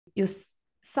you're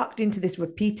sucked into this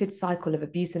repeated cycle of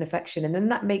abuse and affection. And then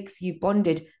that makes you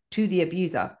bonded to the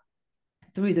abuser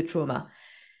through the trauma.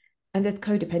 And there's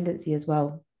codependency as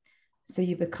well. So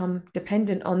you become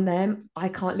dependent on them. I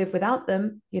can't live without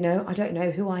them. I don't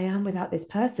know who I am without this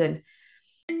person.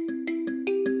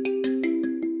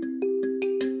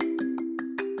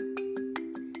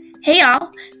 Hey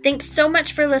y'all, thanks so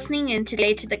much for listening in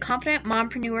today to the Confident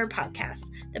Mompreneur Podcast,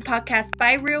 the podcast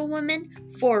by real women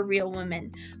for real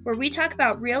women, where we talk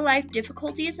about real life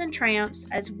difficulties and triumphs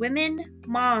as women,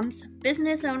 moms,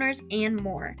 business owners, and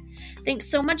more. Thanks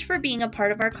so much for being a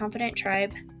part of our Confident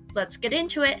Tribe. Let's get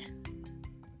into it.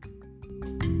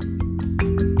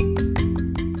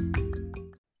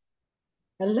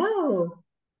 Hello.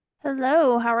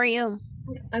 Hello, how are you?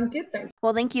 I'm good, thanks.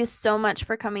 Well, thank you so much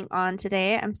for coming on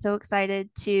today. I'm so excited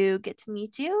to get to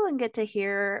meet you and get to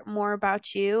hear more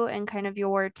about you and kind of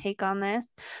your take on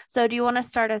this. So, do you want to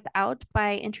start us out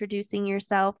by introducing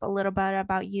yourself a little bit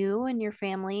about you and your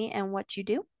family and what you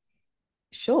do?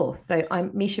 Sure. So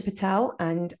I'm Misha Patel,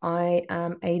 and I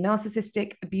am a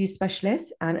narcissistic abuse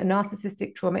specialist and a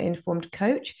narcissistic trauma-informed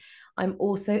coach. I'm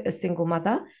also a single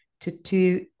mother to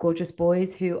two gorgeous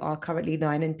boys who are currently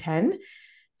 9 and 10.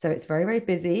 So it's very, very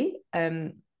busy.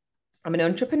 I'm an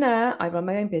entrepreneur. I run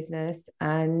my own business.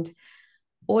 And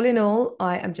all in all,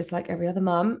 I am just like every other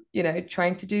mum,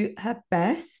 trying to do her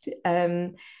best.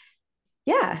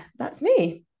 Yeah, that's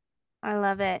me. I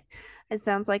love it. It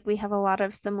sounds like we have a lot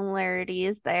of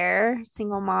similarities there.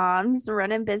 Single moms,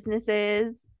 running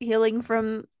businesses, healing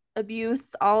from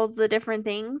abuse, all of the different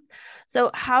things. So,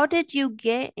 how did you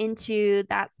get into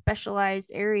that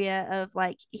specialized area of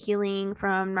like healing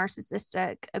from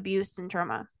narcissistic abuse and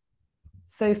trauma?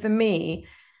 So for me,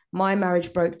 my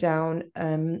marriage broke down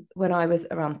when I was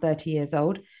around 30 years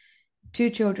old. Two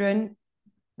children.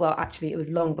 Well, actually, it was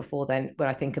long before then when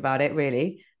I think about it,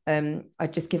 really.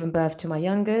 I'd just given birth to my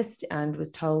youngest and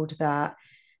was told that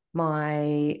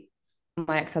my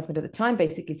my ex-husband at the time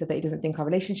basically said that he doesn't think our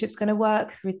relationship's going to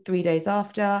work. Three days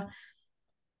after,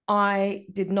 I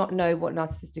did not know what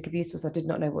narcissistic abuse was. I did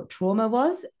not know what trauma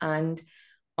was. And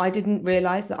I didn't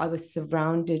realize that I was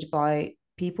surrounded by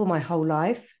people my whole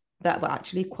life that were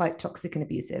actually quite toxic and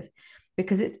abusive,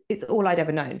 because it's all I'd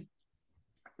ever known,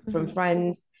 from Mhm.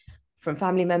 friends, from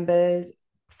family members,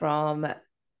 from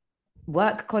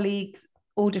work colleagues,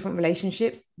 all different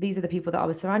relationships. These are the people that I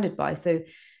was surrounded by. So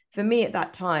for me at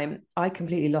that time, I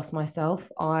completely lost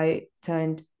myself. I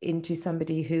turned into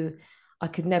somebody who I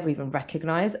could never even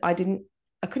recognize. I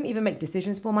couldn't even make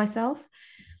decisions for myself.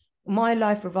 My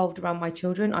life revolved around my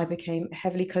children. I became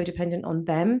heavily codependent on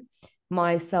them.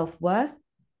 My self-worth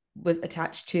was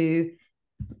attached to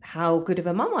how good of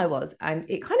a mum I was. And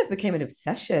it kind of became an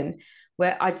obsession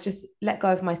where I just let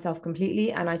go of myself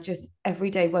completely. And I just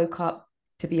every day woke up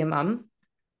to be a mum.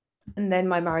 And then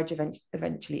my marriage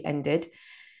eventually ended.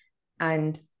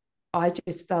 And I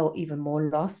just felt even more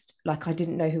lost, like I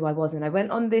didn't know who I was. And I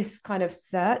went on this kind of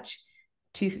search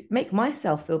to make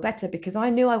myself feel better, because I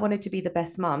knew I wanted to be the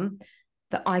best mum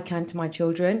that I can to my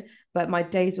children. But my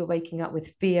days were waking up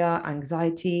with fear,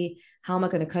 anxiety. How am I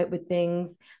going to cope with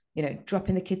things?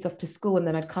 Dropping the kids off to school, and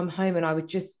then I'd come home and I would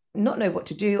just not know what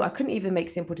to do. I couldn't even make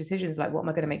simple decisions like, what am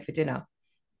I going to make for dinner?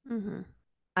 Mhm.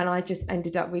 And I just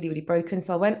ended up really, really broken.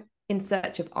 So I went in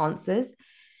search of answers,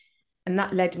 and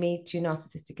that led me to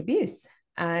narcissistic abuse.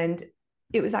 And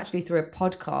it was actually through a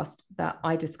podcast that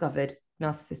I discovered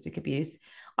narcissistic abuse.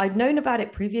 I'd known about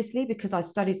it previously because I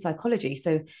studied psychology.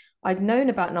 So I'd known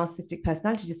about narcissistic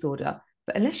personality disorder,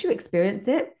 but unless you experience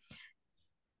it,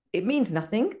 it means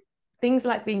nothing. Things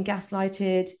like being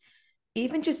gaslighted,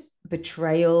 even just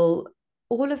betrayal,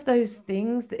 all of those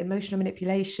things, the emotional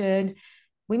manipulation,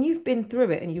 when you've been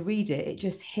through it and you read it, it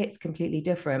just hits completely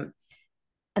different.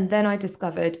 And then I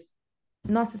discovered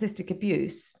narcissistic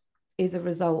abuse is a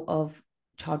result of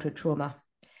childhood trauma,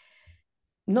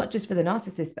 not just for the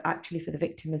narcissist, but actually for the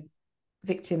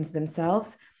victims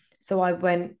themselves. So I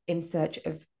went in search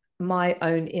of my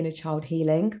own inner child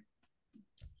healing.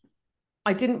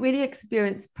 I didn't really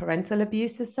experience parental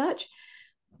abuse as such,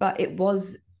 but it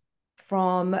was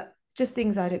from just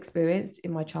things I'd experienced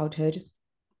in my childhood.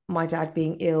 My dad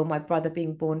being ill, my brother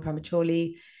being born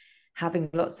prematurely, having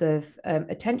lots of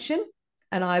attention.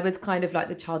 And I was kind of like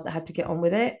the child that had to get on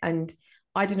with it. And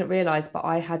I didn't realize, but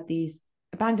I had these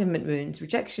abandonment wounds,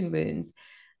 rejection wounds.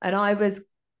 And I was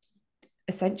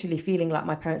essentially feeling like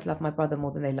my parents loved my brother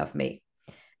more than they loved me.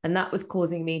 And that was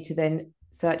causing me to then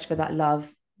search for that love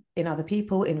in other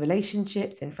people, in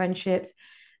relationships, in friendships.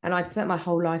 And I'd spent my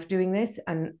whole life doing this.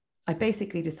 And I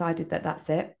basically decided that that's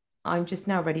it. I'm just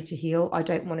now ready to heal. I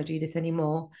don't want to do this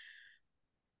anymore.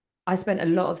 I spent a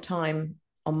lot of time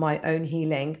on my own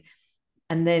healing.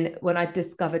 And then when I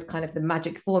discovered kind of the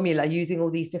magic formula using all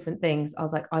these different things, I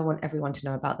was like, I want everyone to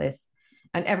know about this.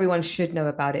 And everyone should know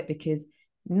about it, because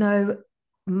no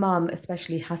mum,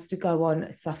 especially, has to go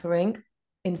on suffering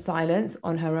in silence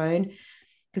on her own.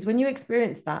 Because when you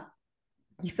experience that,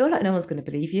 you feel like no one's going to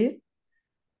believe you.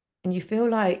 And you feel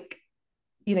like,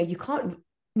 you can't,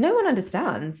 no one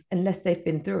understands unless they've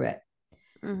been through it.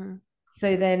 Mm-hmm.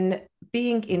 So then,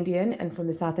 being Indian and from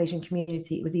the South Asian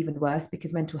community, it was even worse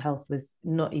because mental health was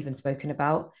not even spoken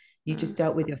about. You just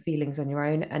dealt with your feelings on your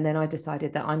own. And then I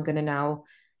decided that I'm going to now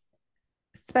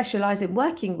specialize in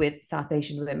working with South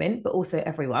Asian women, but also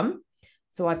everyone.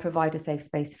 So I provide a safe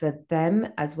space for them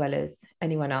as well as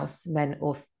anyone else, men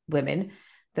or women,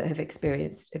 that have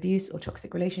experienced abuse or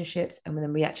toxic relationships. And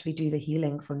then we actually do the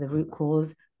healing from the root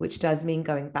cause, which does mean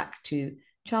going back to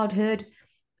childhood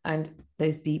and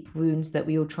those deep wounds that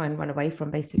we all try and run away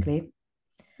from, basically.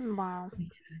 Wow.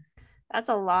 That's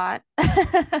a lot.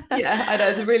 Yeah, I know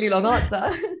it's a really long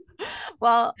answer.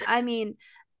 Well, I mean,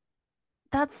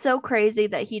 that's so crazy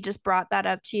that he just brought that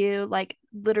up to you, like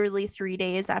literally 3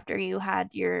 days after you had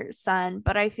your son.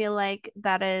 But I feel like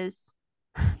that is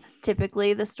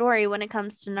typically the story when it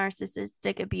comes to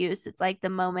narcissistic abuse. It's like the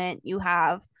moment you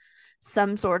have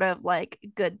some sort of like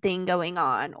good thing going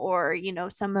on, or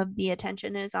some of the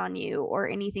attention is on you or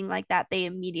anything like that, they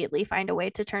immediately find a way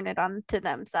to turn it on to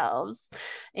themselves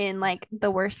in like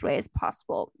the worst ways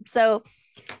possible. So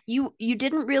you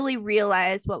didn't really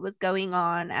realize what was going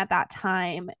on at that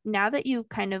time. Now that you've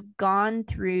kind of gone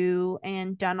through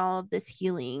and done all of this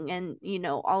healing and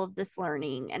all of this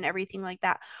learning and everything like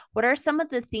that, what are some of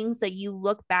the things that you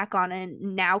look back on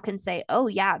and now can say, oh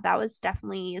yeah, that was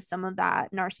definitely some of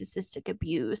that narcissistic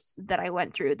abuse that I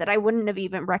went through that I wouldn't have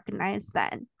even recognized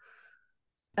then?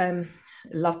 um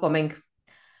Love bombing.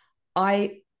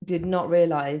 I did not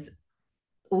realize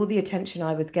all the attention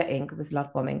I was getting was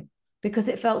love bombing, because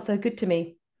it felt so good to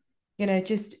me.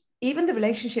 Just even the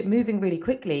relationship moving really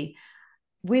quickly.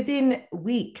 Within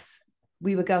weeks,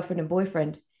 we were girlfriend and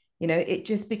boyfriend. It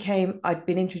just became, I'd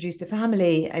been introduced to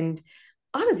family, and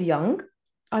I was young.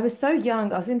 I was so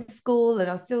young. I was in school and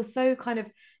I was still so kind of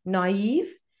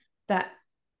naive that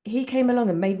he came along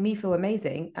and made me feel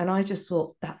amazing. And I just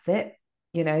thought, that's it.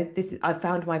 This is, I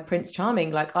found my Prince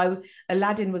Charming. Like,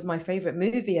 Aladdin was my favorite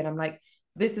movie. And I'm like,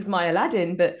 this is my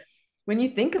Aladdin. But when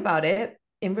you think about it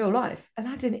in real life,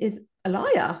 Aladdin is a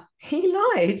liar. He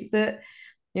lied that,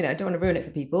 I don't want to ruin it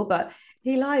for people, but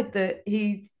he lied that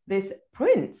he's this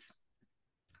prince.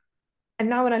 And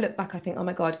now when I look back, I think, oh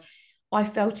my God, I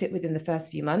felt it within the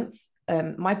first few months.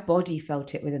 My body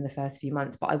felt it within the first few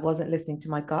months, but I wasn't listening to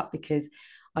my gut because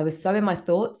I was so in my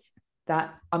thoughts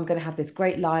that I'm going to have this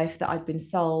great life that I'd been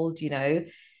sold,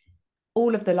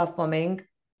 all of the love bombing.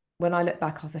 When I look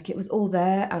back, I was like, it was all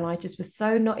there. And I just was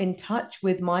so not in touch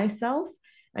with myself.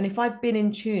 And if I'd been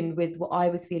in tune with what I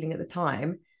was feeling at the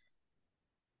time,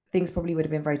 things probably would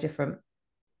have been very different.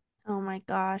 Oh my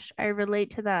gosh, I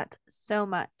relate to that so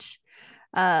much.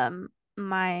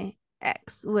 My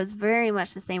ex was very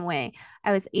much the same way.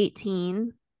 I was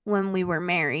 18 when we were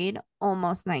married,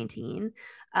 almost 19.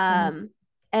 Mm. Um,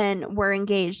 and we're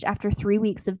engaged after 3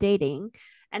 weeks of dating.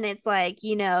 And it's like,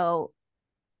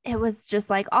 it was just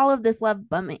like all of this love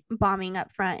bombing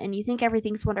up front, and you think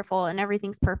everything's wonderful and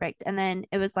everything's perfect, and then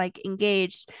it was like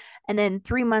engaged, and then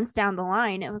 3 months down the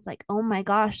line it was like, oh my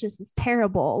gosh, this is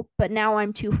terrible, but now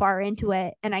I'm too far into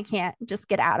it and I can't just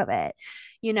get out of it,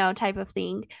 type of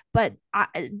thing. But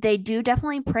they do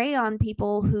definitely prey on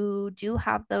people who do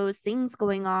have those things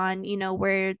going on,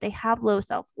 where they have low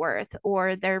self-worth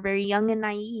or they're very young and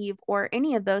naive or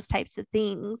any of those types of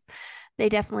things. They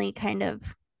definitely kind of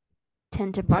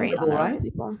tend to prey on Vulnerable, those right?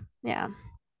 people. Yeah,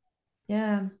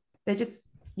 Yeah. They're just,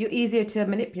 you're easier to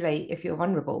manipulate if you're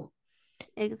vulnerable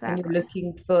and you're exactly.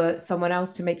 looking for someone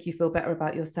else to make you feel better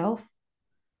about yourself.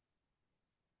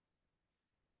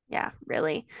 Yeah,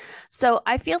 really. So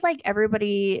I feel like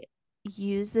everybody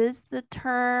uses the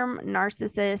term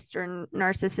narcissist or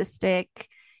narcissistic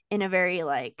in a very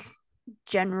like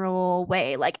general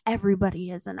way. Like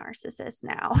everybody is a narcissist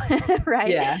now, right?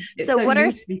 Yeah. It's So so what are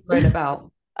loosely thrown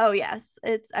about. Oh yes,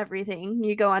 it's everything.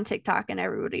 You go on TikTok and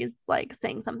everybody's like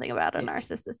saying something about a Yeah.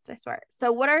 narcissist, I swear.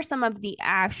 So what are some of the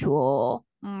actual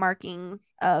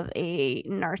markings of a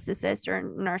narcissist or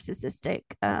narcissistic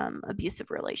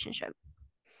abusive relationship?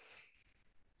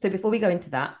 So before we go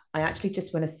into that, I actually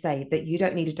just want to say that you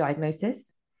don't need a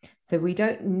diagnosis. So we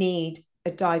don't need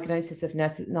a diagnosis of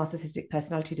narcissistic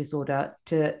personality disorder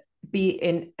to be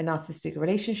in a narcissistic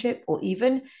relationship or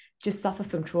even just suffer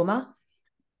from trauma.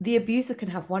 the abuser can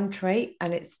have one trait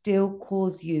and it still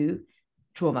cause you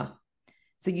trauma.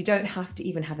 So you don't have to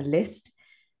even have a list.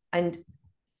 And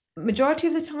majority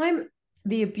of the time,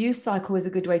 the abuse cycle is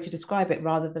a good way to describe it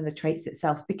rather than the traits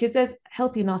itself, because there's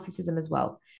healthy narcissism as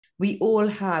well. We all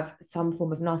have some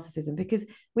form of narcissism because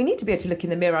we need to be able to look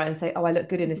in the mirror and say, oh, I look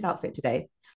good in this outfit today.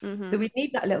 Mm-hmm. So we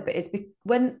need that a little bit. It's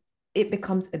when it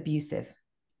becomes abusive.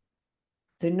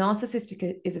 So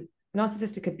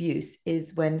narcissistic abuse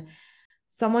is when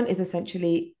someone is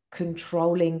essentially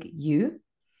controlling you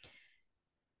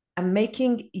and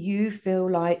making you feel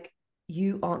like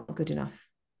you aren't good enough.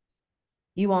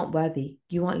 You aren't worthy.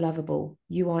 You aren't lovable.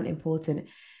 You aren't important.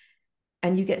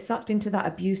 And you get sucked into that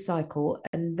abuse cycle.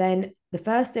 And then the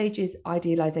first stage is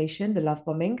idealization, the love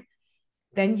bombing.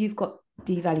 Then you've got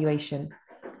devaluation.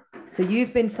 So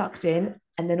you've been sucked in,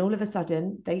 and then all of a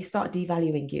sudden they start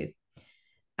devaluing you.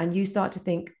 And you start to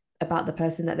think about the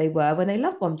person that they were when they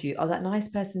love bombed you. Oh, that nice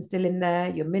person's still in there.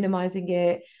 You're minimizing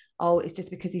it. Oh, it's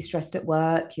just because he's stressed at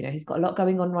work. You know, he's got a lot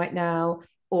going on right now.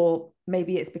 Or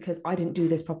maybe it's because I didn't do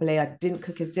this properly. I didn't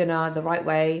cook his dinner the right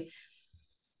way.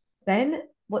 Then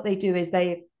what they do is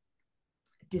they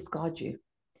discard you.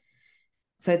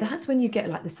 So that's when you get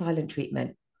like the silent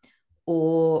treatment,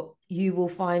 or you will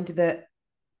find that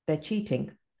they're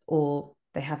cheating or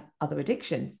they have other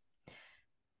addictions.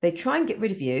 They try and get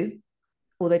rid of you,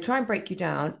 or they try and break you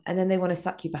down, and then they want to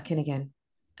suck you back in again.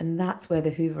 And that's where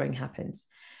the hoovering happens.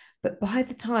 But by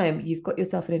the time you've got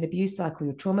yourself in an abuse cycle,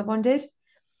 you're trauma bonded.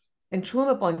 And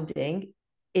trauma bonding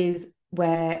is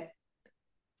where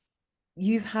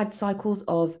you've had cycles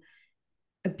of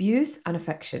abuse and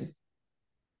affection.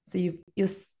 So you're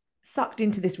sucked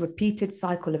into this repeated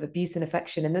cycle of abuse and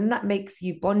affection. And then that makes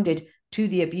you bonded to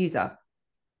the abuser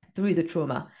through the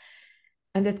trauma.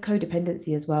 And there's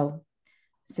codependency as well.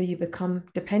 So you become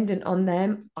dependent on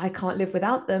them. I can't live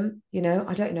without them. You know,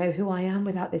 I don't know who I am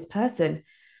without this person.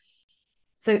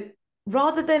 So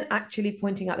rather than actually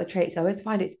pointing out the traits, I always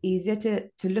find it's easier to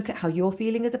look at how you're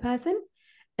feeling as a person.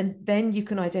 And then you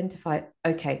can identify,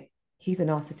 okay, he's a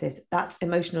narcissist. That's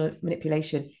emotional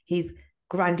manipulation. He's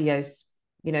grandiose.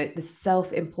 You know, the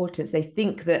self-importance. They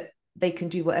think that they can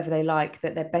do whatever they like,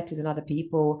 that they're better than other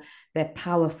people. They're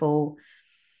powerful.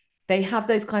 They have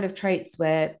those kind of traits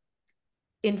where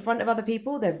in front of other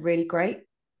people, they're really great.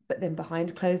 But then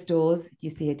behind closed doors,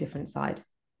 you see a different side.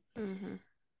 Mm-hmm.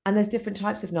 And there's different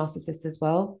types of narcissists as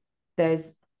well.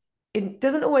 It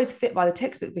doesn't always fit by the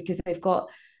textbook because they've got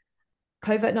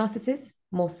covert narcissists,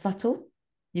 more subtle.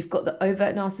 You've got the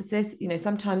overt narcissist. You know,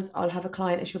 sometimes I'll have a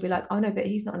client and she'll be like, oh no, but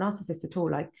he's not a narcissist at all.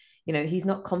 Like, you know, he's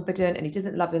not confident and he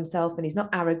doesn't love himself and he's not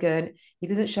arrogant. He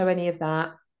doesn't show any of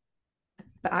that.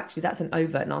 But actually, that's an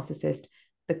overt narcissist.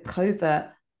 The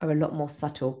covert are a lot more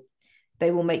subtle.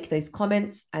 They will make those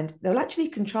comments and they'll actually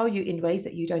control you in ways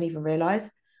that you don't even realize.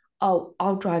 Oh,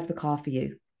 I'll drive the car for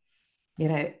you, you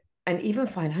know, and even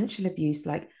financial abuse,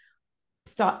 like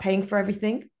start paying for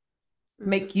everything,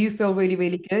 make you feel really,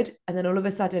 really good. And then all of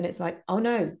a sudden it's like, oh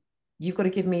no, you've got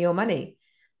to give me your money.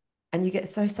 And you get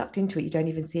so sucked into it, you don't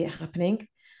even see it happening.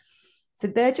 So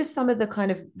they're just some of the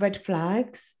kind of red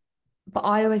flags. But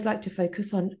I always like to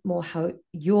focus on more how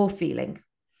you're feeling.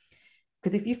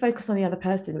 Because if you focus on the other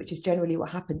person, which is generally what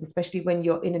happens, especially when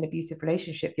you're in an abusive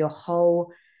relationship, your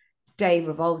whole day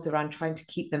revolves around trying to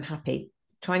keep them happy,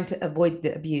 trying to avoid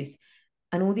the abuse,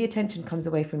 and all the attention comes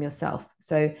away from yourself.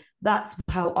 So that's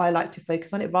how I like to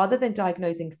focus on it rather than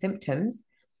diagnosing symptoms,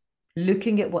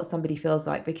 looking at what somebody feels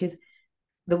like, because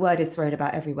the word is thrown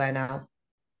about everywhere now.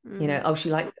 You know, oh,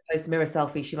 she likes to post mirror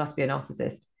selfie, she must be a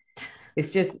narcissist. It's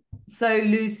just so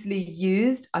loosely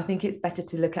used. I think it's better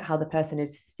to look at how the person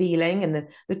is feeling and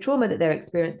the trauma that they're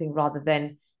experiencing rather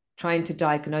than trying to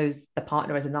diagnose the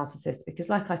partner as a narcissist, because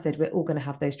like I said, we're all going to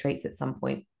have those traits at some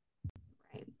point.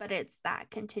 Right. But it's that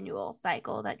continual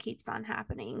cycle that keeps on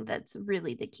happening that's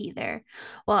really the key there.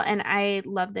 Well, and I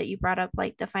love that you brought up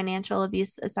like the financial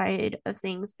abuse side of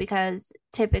things, because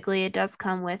typically it does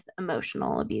come with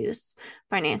emotional abuse,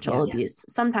 financial abuse,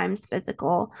 sometimes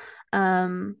physical.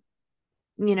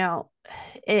 You know,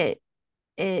 it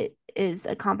is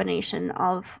a combination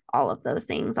of all of those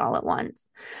things all at once.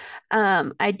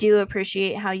 I do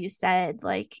appreciate how you said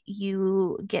like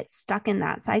you get stuck in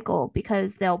that cycle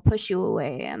because they'll push you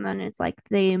away and then it's like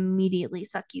they immediately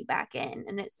suck you back in,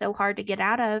 and it's so hard to get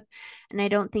out of. And I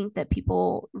don't think that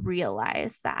people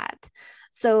realize that.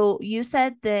 So you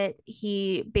said that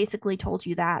he basically told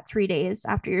you that 3 days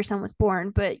after your son was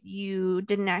born, but you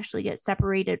didn't actually get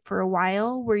separated for a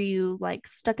while. Were you like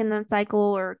stuck in that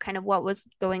cycle, or kind of what was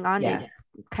going on to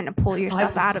kind of pull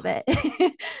yourself out of it?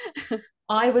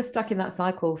 I was stuck in that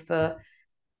cycle for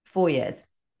 4 years.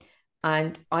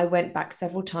 And I went back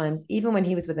several times, even when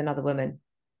he was with another woman.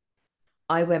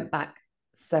 I went back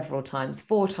several times,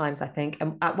 4 times, I think.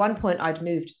 And at one point, I'd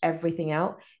moved everything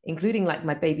out, including like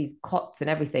my baby's cots and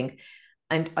everything.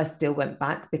 And I still went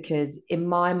back because in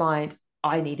my mind,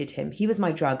 I needed him. He was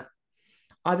my drug.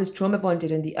 I was trauma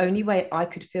bonded. And the only way I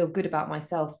could feel good about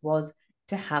myself was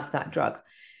to have that drug.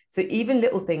 So even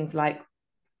little things like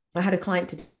I had a client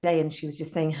today and she was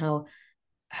just saying how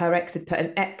her ex had put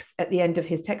an X at the end of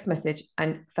his text message.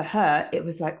 And for her, it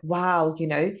was like, wow,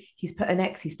 he's put an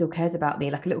X, he still cares about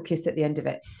me, like a little kiss at the end of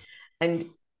it. And,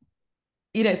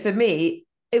 for me,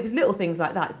 it was little things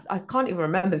like that. I can't even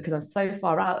remember because I'm so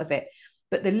far out of it.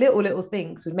 But the little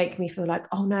things would make me feel like,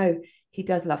 oh no, he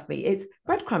does love me. It's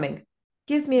breadcrumbing,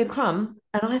 gives me a crumb.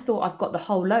 And I thought I've got the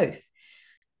whole loaf.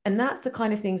 And that's the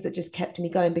kind of things that just kept me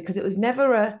going because it was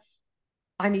never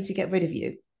I need to get rid of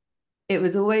you. It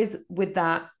was always with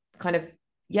that kind of,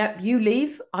 yep, you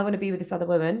leave. I want to be with this other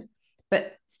woman,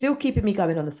 but still keeping me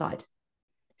going on the side,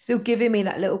 still giving me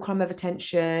that little crumb of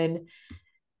attention.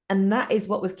 And that is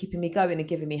what was keeping me going and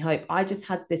giving me hope. I just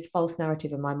had this false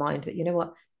narrative in my mind that, you know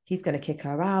what, he's going to kick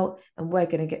her out and we're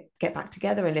going to get back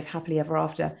together and live happily ever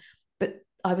after. But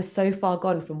I was so far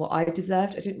gone from what I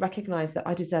deserved. I didn't recognize that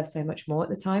I deserved so much more at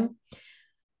the time.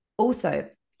 Also,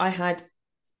 I had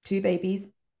 2 babies,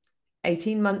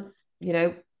 18 months,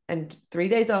 and 3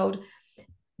 days old.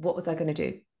 What was I going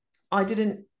to do? I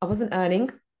wasn't earning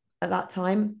at that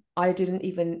time. I couldn't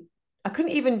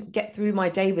even get through my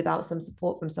day without some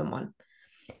support from someone.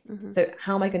 So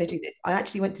how am I going to do this? I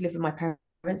actually went to live with my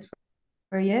parents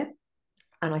for a year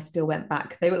and I still went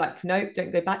back. They were like, no,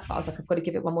 don't go back. But I was like, I've got to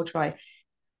give it one more try.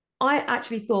 I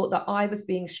actually thought that I was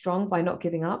being strong by not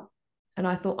giving up. And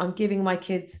I thought I'm giving my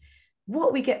kids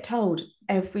what we get told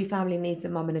every family needs a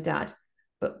mum and a dad.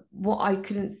 But what I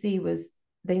couldn't see was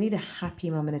they need a happy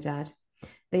mum and a dad.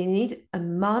 They need a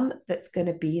mum that's going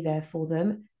to be there for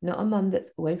them, not a mum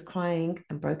that's always crying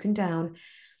and broken down.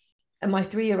 And my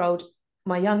 3-year-old,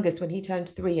 my youngest, when he turned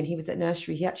 3 and he was at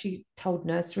nursery, he actually told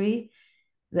nursery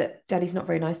that daddy's not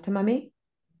very nice to mummy.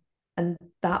 And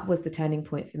that was the turning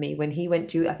point for me when he went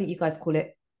to, I think you guys call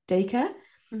it daycare.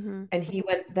 And he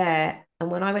went there. And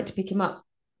when I went to pick him up,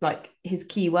 like his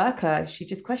key worker, she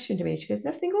just questioned me. She goes, is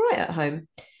everything all right at home?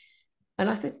 And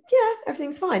I said, yeah,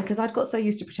 everything's fine. Because I'd got so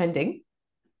used to pretending,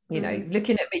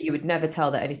 looking at me, you would never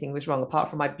tell that anything was wrong, apart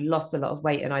from I'd lost a lot of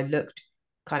weight and I looked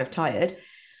kind of tired.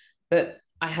 But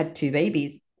I had 2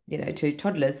 babies, 2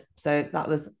 toddlers. So that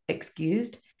was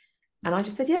excused. And I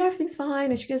just said, yeah, everything's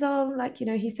fine. And she goes, oh, like,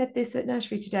 he said this at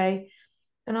nursery today.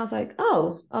 And I was like,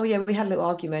 oh, yeah, we had a little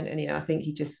argument. And, I think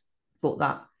he just thought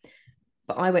that.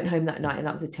 But I went home that night and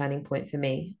that was a turning point for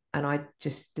me. And I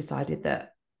just decided that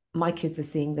my kids are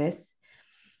seeing this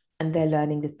and they're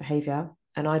learning this behavior.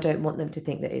 And I don't want them to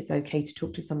think that it's okay to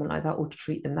talk to someone like that or to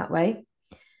treat them that way.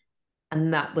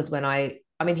 And that was when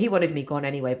he wanted me gone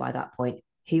anyway by that point.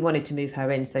 He wanted to move her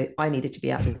in. So I needed to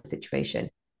be out of the situation.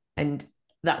 And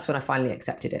that's when I finally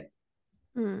accepted it.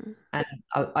 And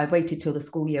I waited till the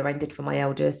school year ended for my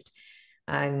eldest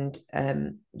and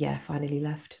finally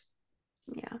left.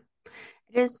 Yeah.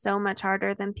 It is so much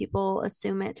harder than people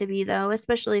assume it to be, though,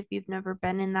 especially if you've never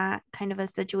been in that kind of a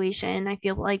situation. I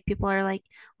feel like people are like,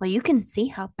 well, you can see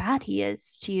how bad he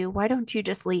is to you. Why don't you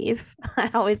just leave?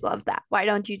 I always love that. Why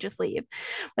don't you just leave?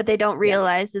 What they don't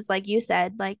realize is, like you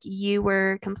said, like you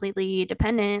were completely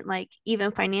dependent, like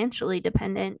even financially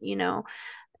dependent,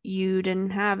 you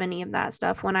didn't have any of that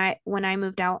stuff. When I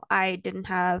moved out, I didn't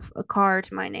have a car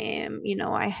to my name.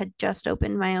 I had just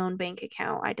opened my own bank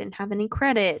account. I didn't have any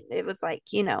credit. It was like,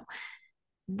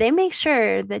 they make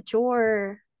sure that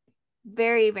you're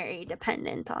very, very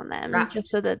dependent on them Right. just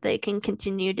so that they can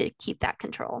continue to keep that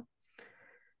control.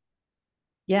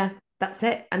 Yeah, that's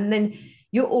it. And then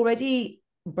you're already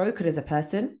broken as a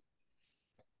person.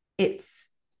 It's,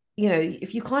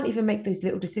 if you can't even make those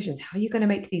little decisions, how are you going to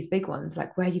make these big ones?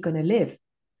 Like, where are you going to live?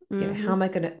 How am I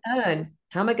going to earn?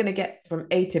 How am I going to get from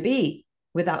A to B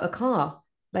without a car?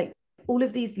 Like, all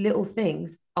of these little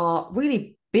things are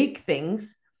really big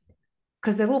things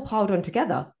because they're all piled on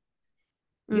together.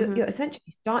 You're essentially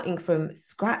starting from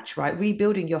scratch, right?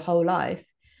 Rebuilding your whole life,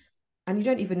 and you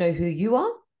don't even know who you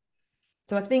are.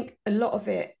 So I think a lot of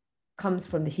it comes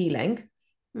from the healing,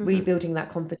 rebuilding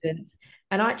that confidence.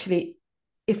 And actually,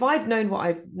 if I'd known what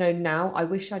I know now, I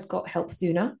wish I'd got help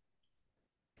sooner.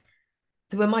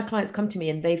 So when my clients come to me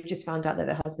and they've just found out that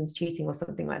their husband's cheating or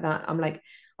something like that, I'm like,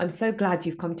 I'm so glad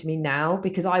you've come to me now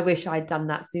because I wish I'd done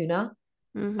that sooner.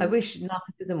 I wish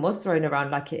narcissism was thrown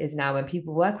around like it is now and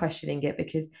people were questioning it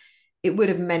because it would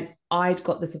have meant I'd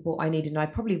got the support I needed and I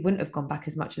probably wouldn't have gone back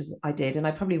as much as I did and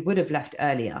I probably would have left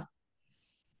earlier.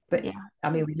 But Yeah. I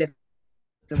mean, we live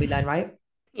and we learn, right?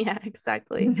 Yeah,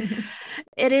 exactly.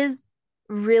 It is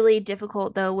really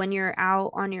difficult though when you're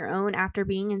out on your own after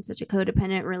being in such a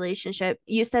codependent relationship.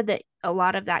 You said that a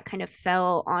lot of that kind of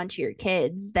fell onto your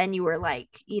kids. Then you were like,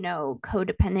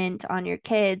 codependent on your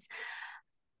kids.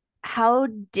 How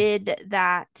did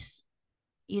that,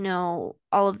 all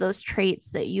of those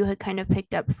traits that you had kind of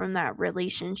picked up from that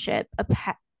relationship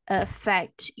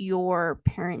affect your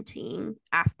parenting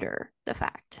after the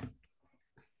fact?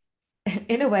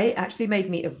 In a way, it actually made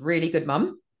me a really good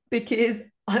mum because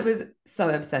I was so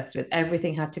obsessed with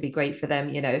everything had to be great for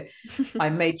them. I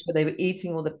made sure they were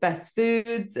eating all the best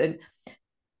foods. And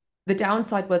the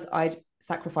downside was I'd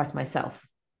sacrifice myself.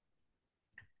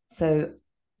 So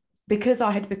because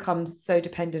I had become so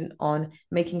dependent on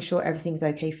making sure everything's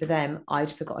okay for them,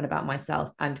 I'd forgotten about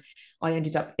myself. And I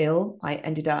ended up ill. I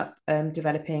ended up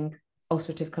developing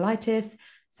ulcerative colitis,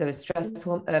 so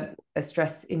a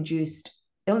stress induced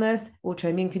illness,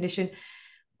 autoimmune condition,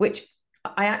 which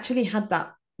I actually had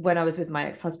that when I was with my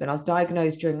ex-husband. I was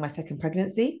diagnosed during my second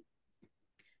pregnancy.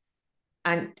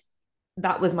 And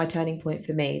that was my turning point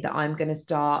for me, that I'm going to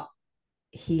start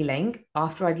healing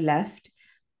after I'd left.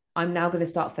 I'm now going to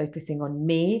start focusing on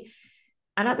me.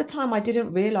 And at the time, I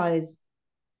didn't realize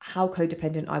how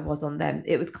codependent I was on them.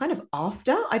 It was kind of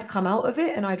after I'd come out of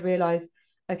it and I'd realized,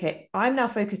 okay, I'm now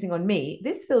focusing on me.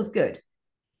 This feels good.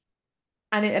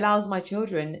 And it allows my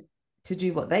children to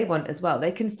do what they want as well.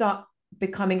 They can start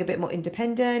becoming a bit more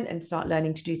independent and start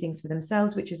learning to do things for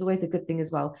themselves, which is always a good thing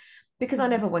as well. Because I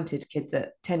never wanted kids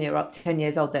at 10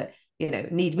 years old that,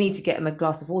 need me to get them a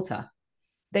glass of water.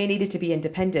 They needed to be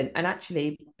independent. And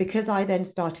actually, because I then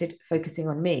started focusing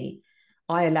on me,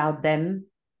 I allowed them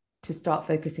to start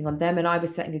focusing on them. And I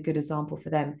was setting a good example for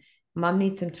them. Mum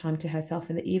needs some time to herself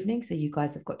in the evening. So you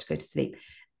guys have got to go to sleep.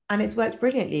 And it's worked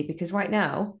brilliantly because right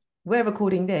now we're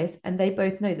recording this and they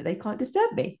both know that they can't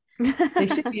disturb me. They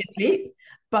should be asleep,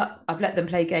 but I've let them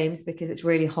play games because it's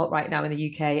really hot right now in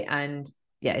the UK. And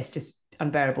yeah, it's just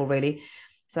unbearable, really.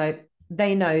 So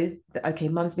they know that, okay,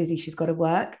 mum's busy, she's got to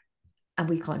work and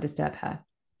we can't disturb her.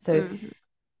 So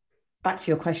back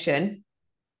to your question,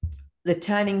 the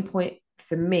turning point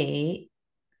for me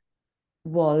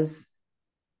was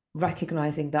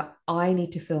recognizing that I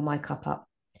need to fill my cup up.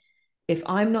 If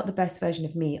I'm not the best version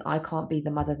of me, I can't be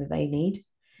the mother that they need.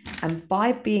 And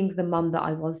by being the mum that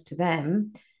I was to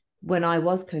them, when I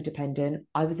was codependent,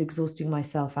 I was exhausting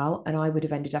myself out and I would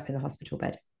have ended up in the hospital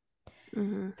bed.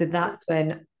 So that's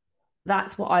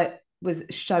what I was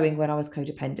showing when I was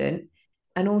codependent.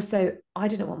 And also, I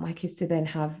didn't want my kids to then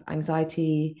have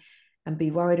anxiety and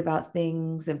be worried about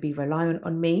things and be reliant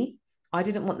on me. I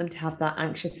didn't want them to have that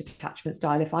anxious attachment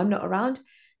style if I'm not around.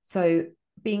 So,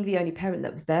 being the only parent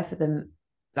that was there for them,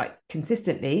 like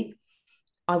consistently,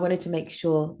 I wanted to make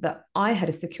sure that I had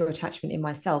a secure attachment in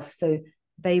myself. So,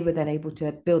 they were then able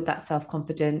to build that self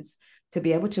confidence to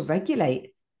be able to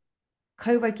regulate.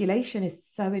 Co regulation is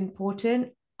so important.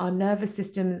 Our nervous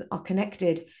systems are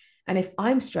connected. And if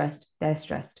I'm stressed, they're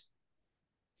stressed.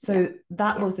 So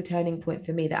that was the turning point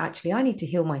for me, that actually I need to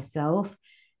heal myself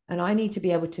and I need to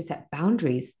be able to set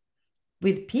boundaries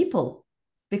with people,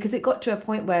 because it got to a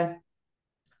point where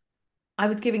I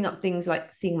was giving up things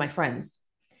like seeing my friends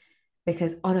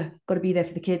because, oh no, got to be there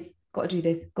for the kids, got to do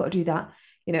this, got to do that,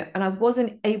 and I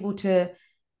wasn't able to,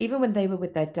 even when they were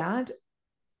with their dad,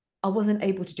 I wasn't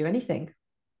able to do anything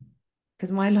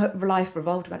because my life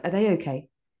revolved around, are they okay?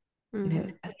 Are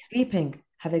they sleeping?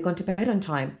 Have they gone to bed on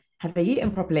time? Have they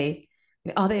eaten properly?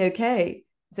 Are they okay?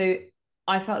 So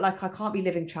I felt like I can't be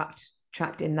living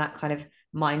trapped in that kind of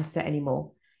mindset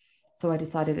anymore. So I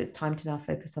decided it's time to now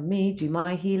focus on me, do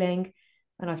my healing.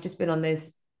 And I've just been on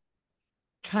this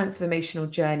transformational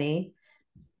journey.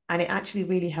 And it actually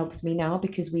really helps me now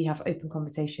because we have open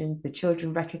conversations. The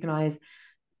children recognize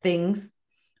things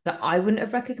that I wouldn't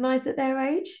have recognized at their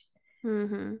age.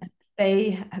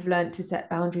 They have learned to set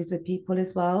boundaries with people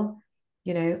as well.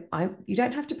 You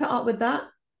don't have to put up with that.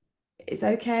 It's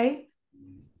okay.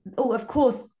 Oh, of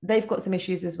course, they've got some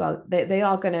issues as well. They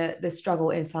are going to struggle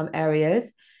in some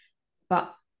areas,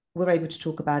 but we're able to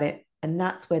talk about it. And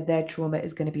that's where their trauma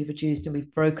is going to be reduced. And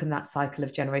we've broken that cycle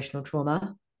of generational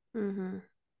trauma.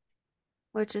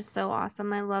 Which is so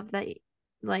awesome. I love that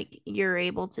you're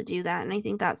able to do that. And I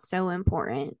think that's so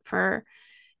important for,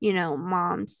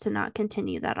 moms to not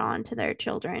continue that on to their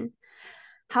children.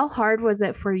 How hard was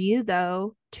it for you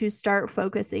though to start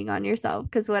focusing on yourself?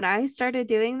 Because when I started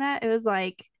doing that, it was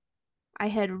like I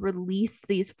had released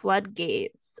these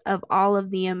floodgates of all of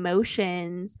the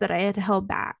emotions that I had held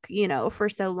back, for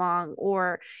so long,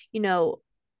 or,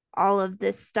 all of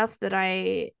this stuff that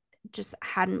I just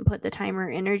hadn't put the time or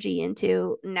energy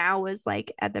into now was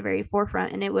like at the very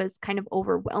forefront, and it was kind of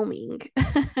overwhelming.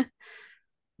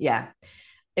 Yeah,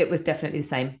 it was definitely the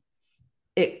same.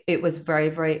 It was very,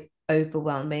 very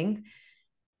overwhelming.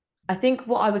 I think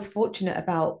what I was fortunate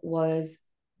about was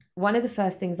one of the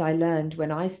first things I learned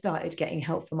when I started getting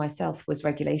help for myself was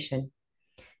regulation.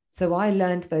 So I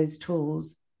learned those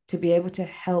tools to be able to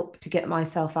help to get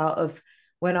myself out of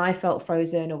when I felt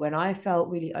frozen or when I felt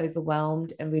really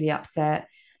overwhelmed and really upset.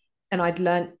 And I'd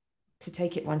learned to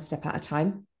take it one step at a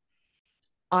time.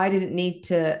 I didn't need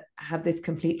to have this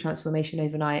complete transformation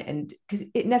overnight. And because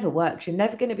it never works, you're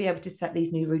never going to be able to set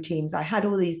these new routines. I had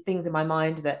all these things in my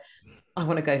mind that I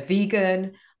want to go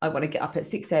vegan. I want to get up at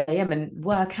 6 a.m. and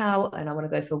work out, and I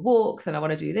want to go for walks, and I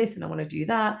want to do this and I want to do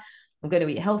that. I'm going to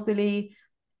eat healthily.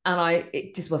 And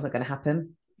it just wasn't going to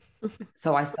happen.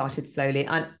 So I started slowly.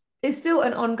 And it's still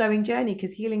an ongoing journey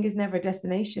because healing is never a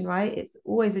destination, right? It's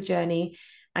always a journey.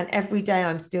 And every day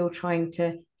I'm still trying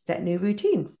to set new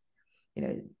routines,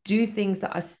 do things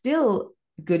that are still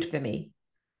good for me.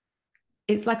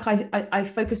 It's like I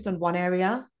focused on one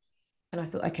area and I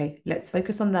thought, okay, let's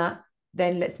focus on that.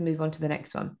 Then let's move on to the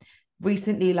next one.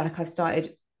 Recently, like I've started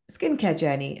a skincare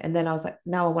journey. And then I was like,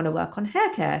 now I want to work on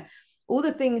hair care. All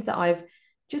the things that I've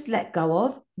just let go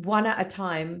of one at a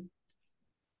time.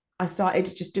 I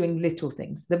started just doing little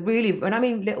things. When I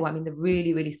mean little, I mean the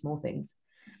really, really small things.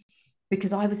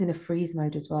 Because I was in a freeze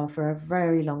mode as well for a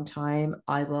very long time.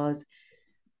 I was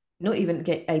not even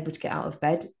able to get out of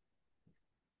bed.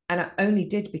 And I only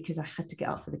did because I had to get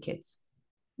up for the kids.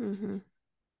 Mm-hmm.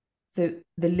 So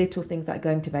the little things like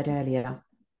going to bed earlier,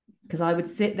 because I would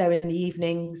sit there in the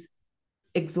evenings,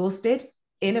 exhausted,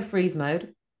 in a freeze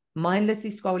mode,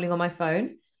 mindlessly scrolling on my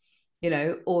phone,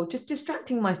 or just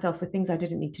distracting myself with things I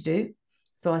didn't need to do.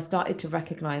 So I started to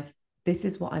recognize this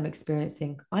is what I'm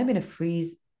experiencing. I'm in a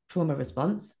freeze trauma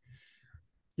response.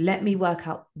 Let me work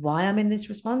out why I'm in this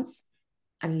response,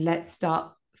 and let's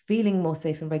start feeling more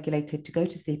safe and regulated to go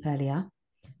to sleep earlier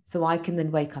so I can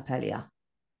then wake up earlier.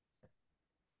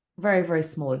 Very, very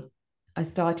small. I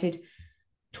started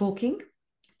talking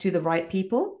to the right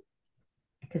people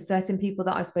because certain people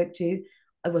that I spoke to,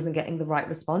 I wasn't getting the right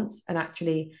response. And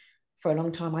actually, for a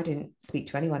long time, I didn't speak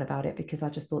to anyone about it because I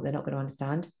just thought they're not going to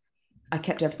understand. I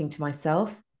kept everything to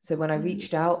myself. So when I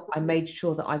reached out, I made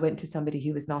sure that I went to somebody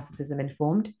who was narcissism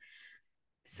informed.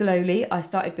 Slowly, I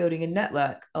started building a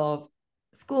network of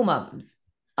school mums,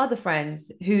 other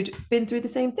friends who'd been through the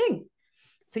same thing.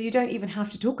 So you don't even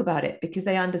have to talk about it because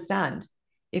they understand.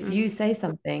 If you say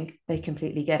something, they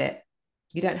completely get it.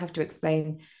 You don't have to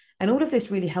explain. And all of this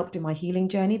really helped in my healing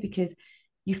journey because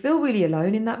you feel really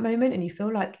alone in that moment and you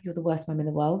feel like you're the worst mum in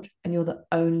the world and you're the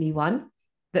only one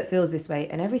that feels this way.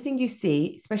 And everything you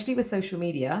see, especially with social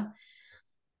media,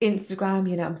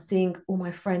 Instagram, I'm seeing all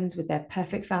my friends with their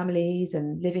perfect families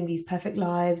and living these perfect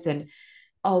lives. And,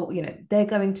 they're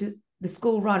going to the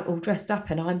school run all dressed up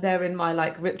and I'm there in my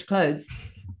like ripped clothes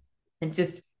and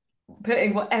just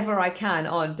putting whatever I can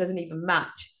on, doesn't even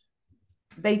match.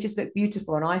 They just look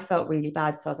beautiful. And I felt really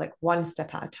bad. So I was like, one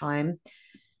step at a time.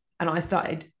 And I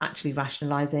started actually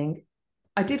rationalizing.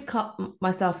 I did cut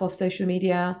myself off social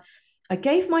media. I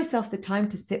gave myself the time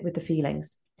to sit with the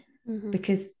feelings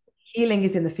because healing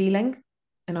is in the feeling.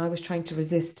 And I was trying to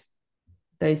resist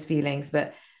those feelings.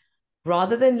 But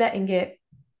rather than letting it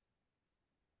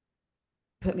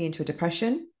put me into a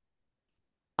depression,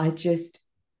 I just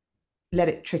let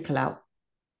it trickle out.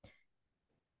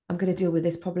 I'm going to deal with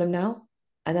this problem now.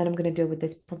 And then I'm going to deal with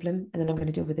this problem. And then I'm going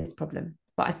to deal with this problem.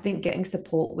 But I think getting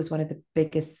support was one of the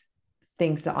biggest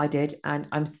things that I did. And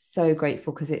I'm so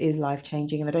grateful because it is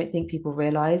life-changing. And I don't think people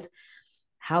realize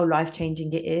how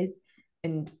life-changing it is.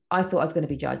 And I thought I was going to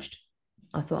be judged.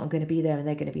 I thought I'm going to be there and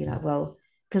they're going to be like, well,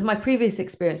 because my previous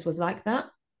experience was like that.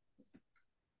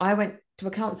 I went to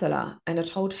a counselor and I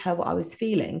told her what I was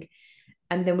feeling.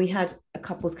 And then we had a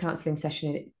couples counseling session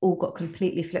and it all got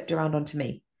completely flipped around onto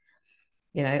me.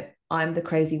 I'm the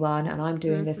crazy one and I'm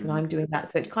doing this and I'm doing that.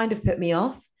 So it kind of put me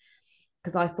off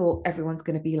because I thought everyone's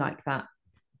going to be like that.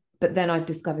 But then I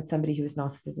discovered somebody who was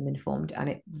narcissism informed and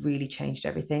it really changed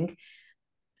everything.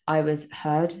 I was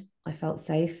heard, I felt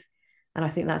safe. And I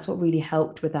think that's what really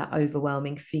helped with that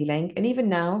overwhelming feeling. And even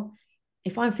now,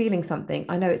 if I'm feeling something,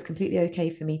 I know it's completely okay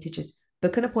for me to just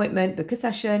book an appointment, book a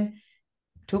session,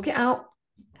 talk it out,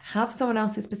 have someone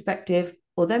else's perspective,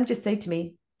 or them just say to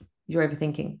me, you're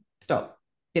overthinking, stop.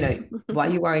 Why are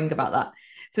you worrying about that?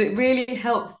 So it really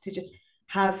helps to just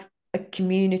have a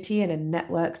community and a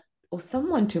network or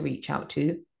someone to reach out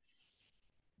to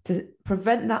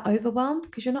prevent that overwhelm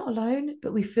because you're not alone,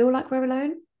 but we feel like we're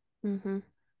alone.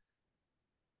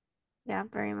 Yeah,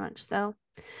 very much so.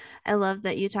 I love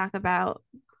that you talk about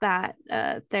that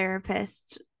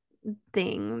therapist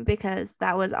thing because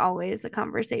that was always a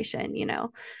conversation, you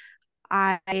know.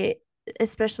 I,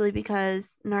 especially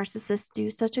because narcissists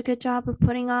do such a good job of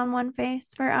putting on one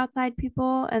face for outside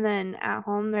people, and then at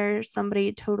home, there's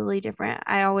somebody totally different.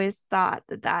 I always thought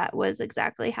that that was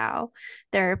exactly how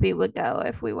therapy would go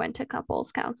if we went to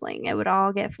couples counseling. It would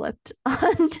all get flipped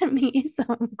onto me. So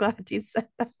I'm glad you said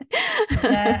that.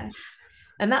 Yeah.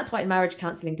 And that's why marriage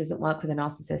counseling doesn't work with a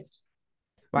narcissist,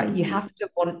 right? You Hmm. have to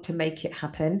want to make it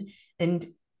happen. And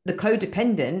the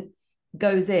codependent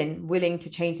goes in willing to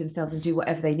change themselves and do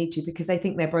whatever they need to because they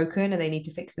think they're broken and they need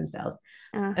to fix themselves.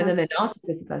 And Uh-huh. then the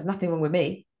narcissist, there's nothing wrong with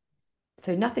me.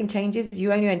 So nothing changes.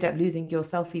 You only end up losing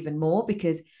yourself even more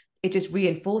because it just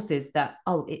reinforces that,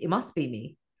 oh, it must be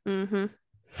me. Hmm.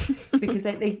 Because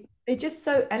they're just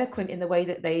so eloquent in the way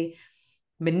that they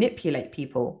manipulate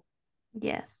people.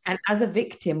 Yes. And as a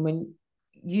victim, when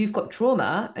you've got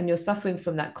trauma and you're suffering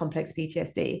from that complex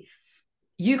PTSD,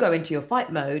 you go into your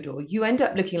fight mode or you end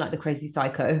up looking like the crazy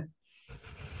psycho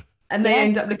and they Yes.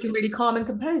 end up looking really calm and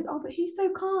composed. Oh, but he's so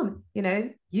calm.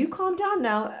 You calm down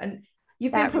now and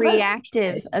you've been That provoked.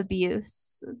 reactive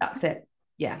abuse. That's it.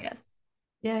 Yeah. Yes.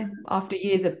 Yeah. After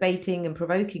years of baiting and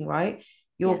provoking, right? Yes.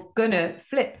 You're gonna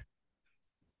flip.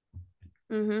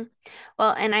 Hmm.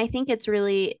 Well, and I think it's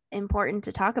really important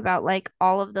to talk about like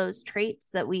all of those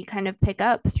traits that we kind of pick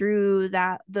up through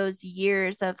those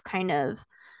years of kind of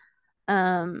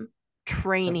um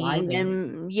training Surviving.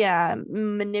 and yeah,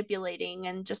 manipulating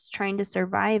and just trying to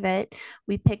survive it.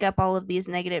 We pick up all of these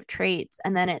negative traits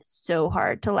and then it's so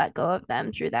hard to let go of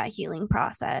them through that healing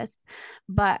process.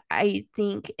 But I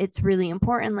think it's really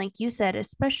important, like you said,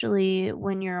 especially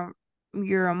when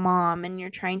you're a mom and you're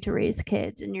trying to raise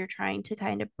kids and you're trying to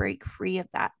kind of break free of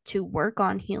that to work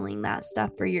on healing that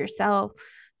stuff for yourself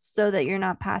so that you're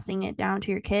not passing it down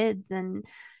to your kids. And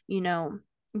you know,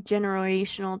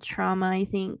 generational trauma, I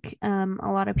think a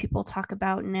lot of people talk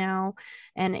about now,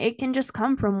 and it can just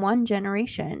come from one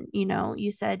generation. You know,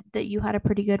 you said that you had a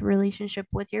pretty good relationship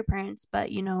with your parents,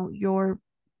 but you know, your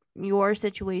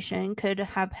situation could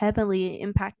have heavily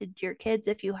impacted your kids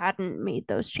if you hadn't made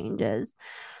those changes.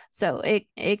 So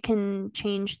it can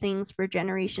change things for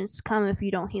generations to come if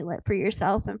you don't heal it for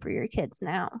yourself and for your kids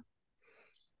now.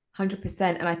 100%.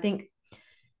 And I think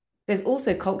there's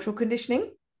also cultural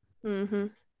conditioning. Mm-hmm.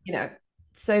 you know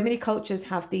so many cultures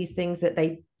have these things that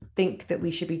they think that we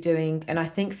should be doing, and I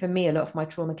think for me a lot of my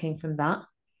trauma came from that.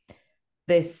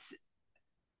 This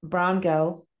brown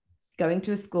girl going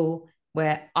to a school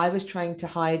where I was trying to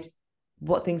hide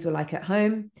what things were like at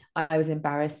home. I was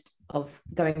embarrassed of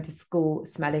going to school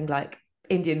smelling like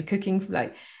Indian cooking,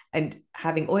 like, and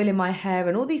having oil in my hair,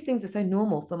 and all these things were so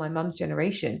normal for my mum's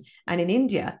generation. And in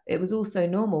India it was also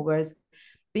normal, whereas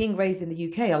being raised in the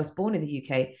UK, I was born in the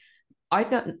UK,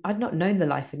 I'd not known the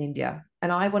life in India,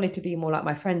 and I wanted to be more like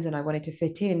my friends and I wanted to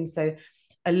fit in. So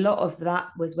a lot of that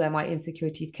was where my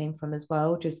insecurities came from as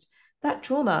well. Just that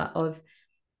trauma of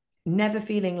never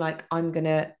feeling like I'm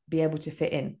gonna be able to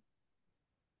fit in.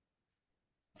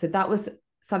 So that was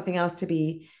something else to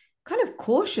be kind of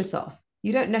cautious of.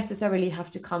 You don't necessarily have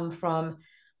to come from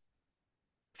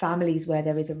families where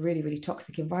there is a really, really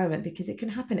toxic environment, because it can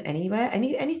happen anywhere.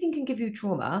 Anything can give you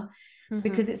trauma, Mm-hmm.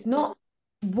 because it's not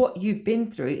what you've been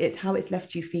through, it's how it's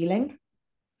left you feeling.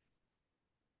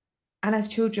 And as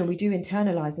children, we do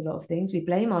internalize a lot of things. We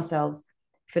blame ourselves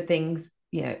for things.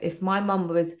 If my mum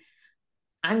was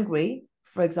angry,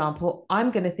 for example,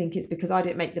 I'm going to think it's because I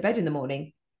didn't make the bed in the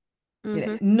morning,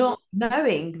 Mm-hmm. not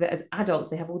knowing that as adults,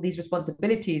 they have all these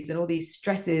responsibilities and all these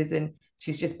stresses, and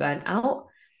she's just burnt out.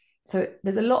 So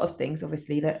there's a lot of things,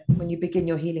 obviously, that when you begin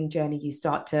your healing journey, you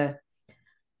start to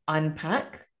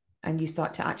unpack and you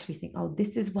start to actually think, oh,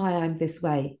 this is why I'm this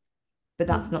way, but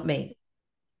that's Mm-hmm. not me.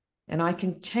 And I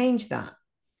can change that.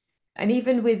 And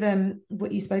even with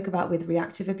what you spoke about with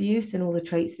reactive abuse and all the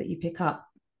traits that you pick up,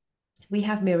 we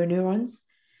have mirror neurons,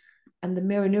 and the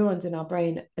mirror neurons in our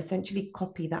brain essentially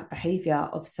copy that behavior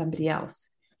of somebody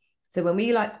else. So when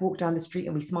we like walk down the street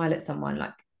and we smile at someone,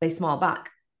 like they smile back,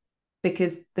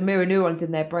 because the mirror neurons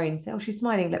in their brain say, oh, she's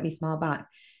smiling, let me smile back.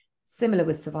 Similar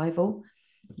with survival.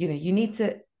 You need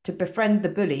to befriend the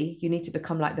bully, you need to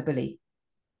become like the bully.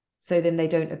 So then they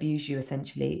don't abuse you,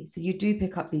 essentially. So you do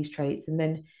pick up these traits, and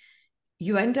then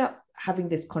you end up having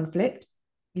this conflict.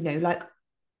 Like,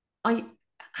 I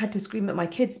had to scream at my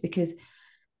kids because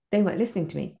they weren't listening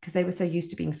to me, because they were so used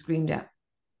to being screamed at.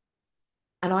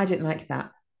 And I didn't like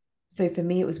that. So for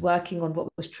me, it was working on what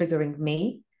was triggering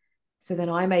me. So then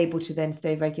I'm able to then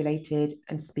stay regulated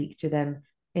and speak to them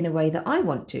in a way that I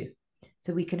want to.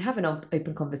 so we can have an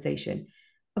open conversation.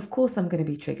 Of course, I'm going to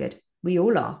be triggered. We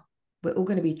all are. We're all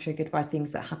going to be triggered by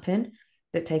things that happen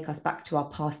that take us back to our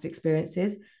past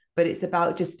experiences. But it's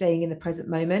about just staying in the present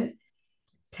moment,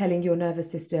 telling your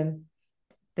nervous system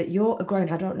that you're a grown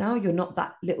adult now. You're not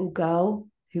that little girl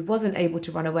who wasn't able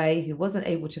to run away, who wasn't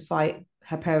able to fight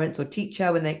her parents or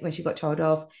teacher when she got told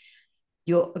off.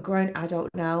 You're a grown adult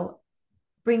now.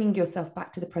 Bringing yourself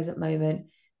back to the present moment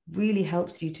really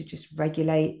helps you to just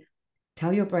regulate,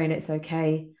 tell your brain it's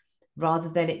okay, rather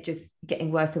than it just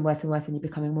getting worse and worse and worse and you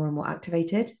becoming more and more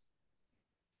activated.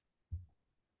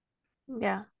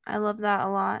 Yeah, I love that a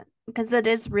lot because it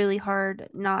is really hard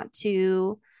not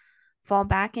to fall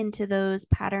back into those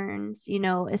patterns,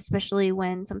 especially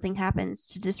when something happens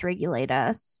to dysregulate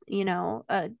us.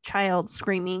 A child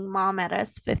screaming mom at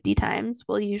us 50 times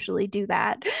will usually do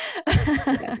that.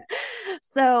 Yeah.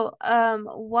 So,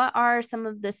 what are some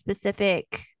of the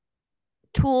specific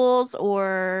tools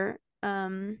or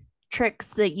tricks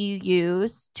that you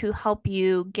use to help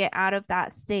you get out of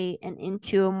that state and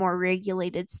into a more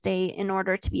regulated state in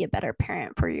order to be a better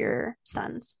parent for your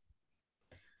sons?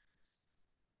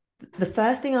 The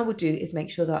first thing I would do is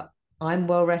make sure that I'm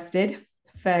well rested,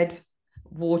 fed,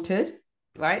 watered,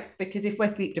 right? Because if we're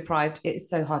sleep deprived, it's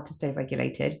so hard to stay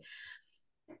regulated.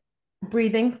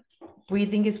 Breathing.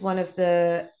 Breathing is one of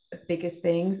the biggest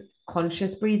things.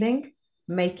 Conscious breathing,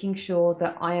 making sure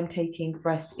that I am taking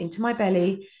breaths into my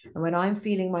belly. And when I'm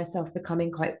feeling myself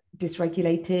becoming quite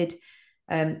dysregulated,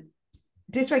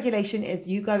 dysregulation is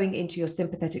you going into your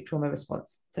sympathetic trauma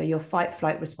response. So your fight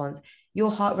flight response, your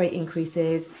heart rate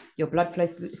increases, your blood flow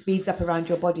speeds up around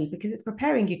your body because it's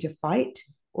preparing you to fight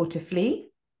or to flee.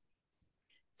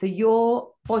 So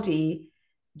your body,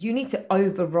 you need to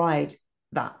override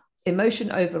that. Emotion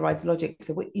overrides logic.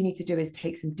 So what you need to do is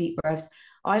take some deep breaths.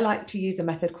 I like to use a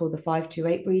method called the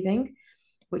 5-2-8 breathing,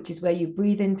 which is where you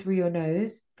breathe in through your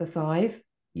nose for 5,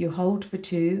 you hold for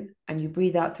 2, and you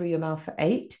breathe out through your mouth for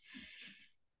 8.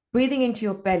 Breathing into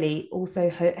your belly also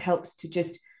helps to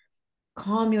just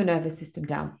calm your nervous system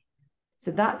down.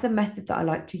 So that's a method that I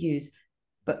like to use.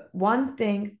 But one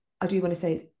thing I do want to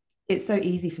say is it's so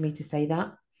easy for me to say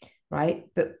that, right?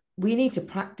 But we need to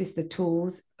practice the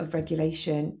tools of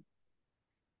regulation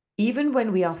even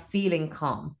when we are feeling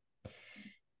calm,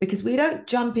 because we don't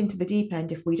jump into the deep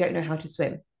end if we don't know how to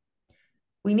swim.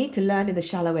 We need to learn in the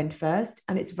shallow end first.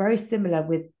 And it's very similar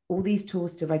with all these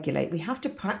tools to regulate. We have to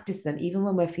practice them even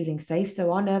when we're feeling safe.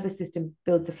 So our nervous system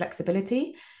builds a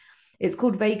flexibility. It's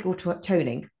called vagal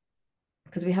toning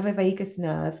because we have a vagus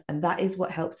nerve, and that is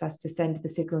what helps us to send the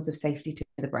signals of safety to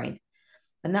the brain.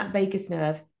 And that vagus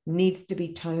nerve needs to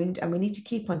be toned, and we need to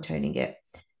keep on toning it.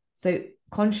 So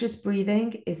conscious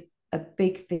breathing is a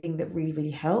big thing that really,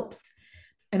 really helps.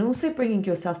 And also bringing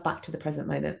yourself back to the present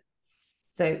moment.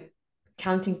 So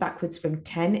counting backwards from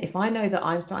 10. If I know that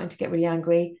I'm starting to get really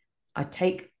angry, I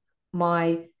take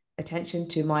my attention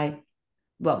to my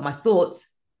thoughts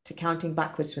to counting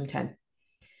backwards from 10.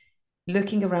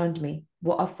 Looking around me,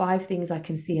 what are 5 things I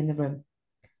can see in the room?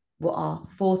 What are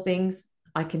 4 things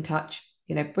I can touch?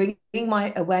 Bringing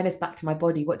my awareness back to my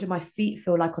body. What do my feet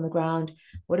feel like on the ground?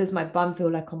 What does my bum feel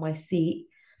like on my seat?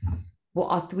 What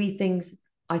are 3 things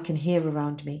I can hear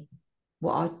around me?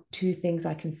 What are 2 things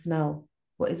I can smell?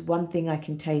 What is 1 thing I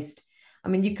can taste? I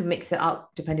mean, you can mix it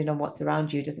up depending on what's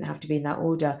around you. It doesn't have to be in that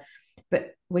order.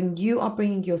 But when you are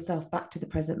bringing yourself back to the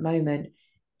present moment,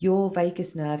 your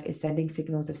vagus nerve is sending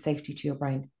signals of safety to your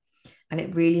brain. And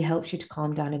it really helps you to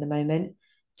calm down in the moment.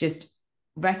 Just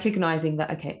recognizing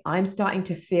that, okay, I'm starting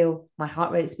to feel my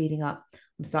heart rate speeding up.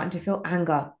 I'm starting to feel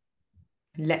anger.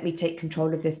 Let me take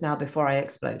control of this now before I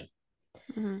explode.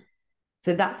 Mm-hmm.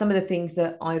 So that's some of the things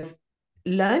that I've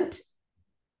learned.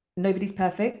 Nobody's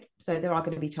perfect. So there are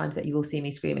going to be times that you will see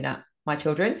me screaming at my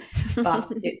children,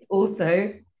 but it's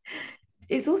also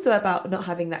about not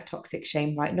having that toxic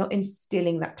shame, right? Not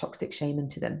instilling that toxic shame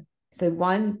into them. So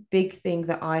one big thing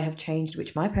that I have changed,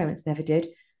 which my parents never did,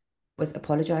 was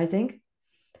apologizing,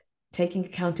 taking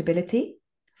accountability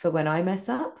for when I mess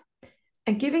up,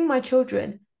 and giving my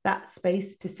children that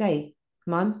space to say,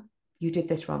 Mum, you did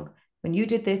this wrong. When you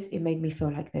did this, it made me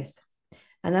feel like this.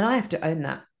 And then I have to own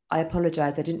that. I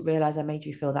apologize. I didn't realize I made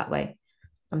you feel that way.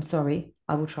 I'm sorry.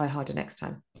 I will try harder next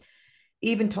time.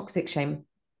 Even toxic shame.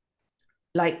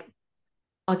 Like,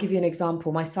 I'll give you an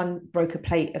example. My son broke a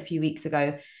plate a few weeks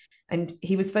ago, and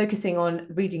he was focusing on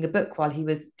reading a book while he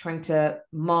was trying to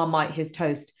Marmite his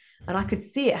toast. And I could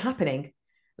see it happening,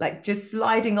 like just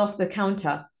sliding off the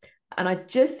counter. And I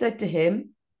just said to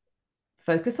him,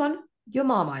 focus on your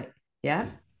Marmite. Yeah.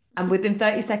 And within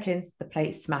 30 seconds, the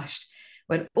plate smashed,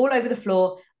 went all over the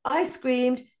floor. I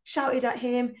screamed, shouted at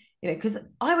him. because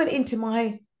I went into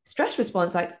my stress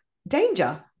response like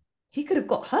danger. He could have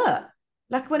got hurt.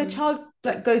 Like when a child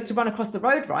like goes to run across the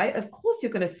road, right? Of course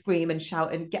you're going to scream and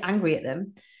shout and get angry at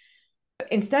them.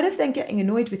 But instead of then getting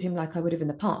annoyed with him like I would have in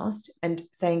the past and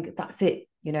saying, that's it,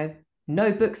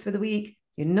 no books for the week,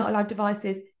 you're not allowed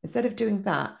devices. Instead of doing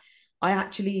that, I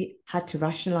actually had to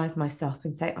rationalize myself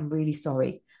and say, I'm really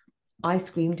sorry. I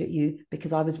screamed at you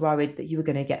because I was worried that you were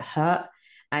going to get hurt.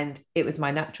 And it was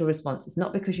my natural response. It's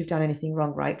not because you've done anything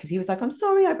wrong, right? Because he was like, I'm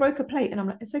sorry, I broke a plate. And I'm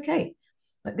like, it's okay.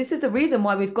 Like, this is the reason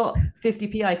why we've got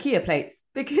 50p IKEA plates,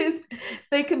 because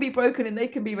they can be broken and they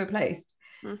can be replaced.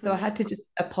 So I had to just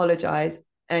apologize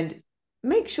and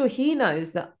make sure he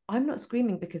knows that I'm not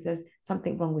screaming because there's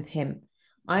something wrong with him.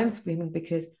 I'm screaming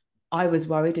because I was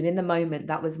worried. And in the moment,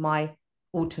 that was my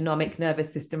autonomic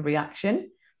nervous system reaction.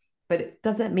 But it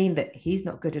doesn't mean that he's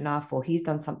not good enough or he's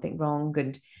done something wrong.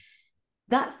 And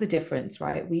that's the difference,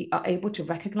 right? We are able to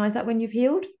recognize that when you've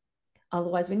healed.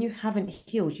 Otherwise, when you haven't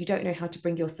healed, you don't know how to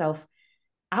bring yourself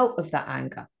out of that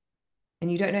anger.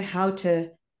 And you don't know how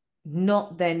to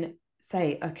not then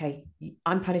say, okay,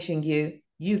 I'm punishing you.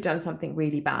 You've done something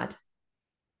really bad.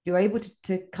 You're able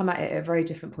to come at it at a very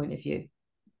different point of view.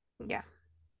 Yeah,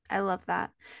 I love that.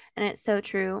 And it's so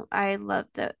true. I love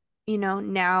that,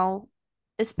 now,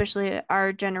 especially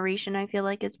our generation, I feel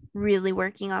like is really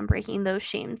working on breaking those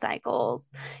shame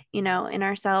cycles, in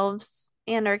ourselves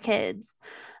and our kids.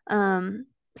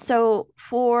 So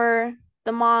for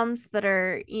the moms that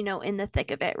are, in the thick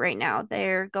of it right now,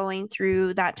 they're going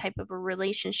through that type of a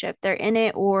relationship, they're in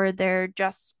it or they're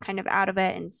just kind of out of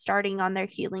it and starting on their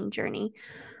healing journey.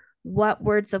 What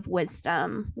words of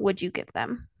wisdom would you give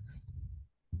them?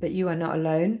 That you are not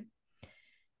alone.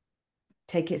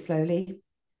 Take it slowly.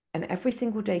 And every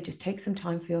single day, just take some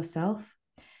time for yourself.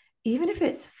 Even if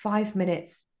it's 5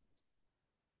 minutes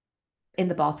in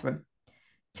the bathroom,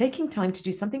 taking time to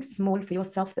do something small for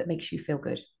yourself that makes you feel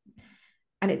good.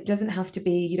 And it doesn't have to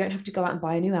be, you don't have to go out and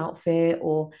buy a new outfit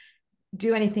or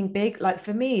do anything big. Like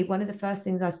for me, one of the first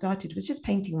things I started was just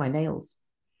painting my nails.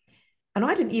 And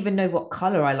I didn't even know what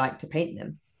color I liked to paint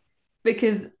them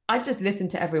because I just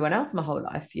listened to everyone else my whole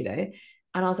life, And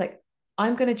I was like,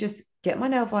 I'm going to just get my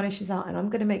nail varnishes out and I'm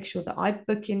going to make sure that I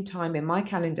book in time in my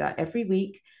calendar every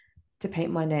week to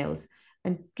paint my nails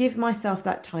and give myself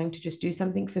that time to just do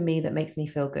something for me that makes me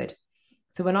feel good.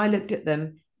 So when I looked at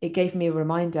them, it gave me a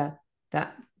reminder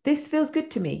that this feels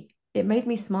good to me. It made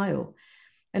me smile.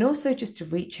 And also just to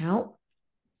reach out.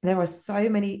 There are so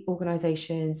many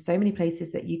organizations, so many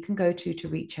places that you can go to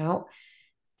reach out.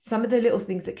 Some of the little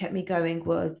things that kept me going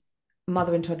was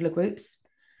mother and toddler groups,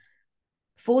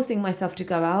 forcing myself to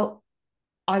go out.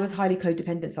 I was highly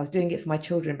codependent, so I was doing it for my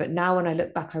children. But now when I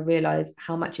look back, I realize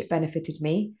how much it benefited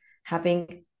me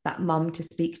having that mum to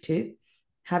speak to,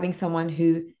 having someone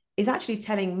who is actually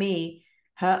telling me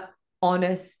her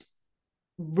honest,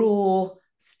 raw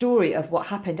story of what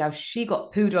happened, how she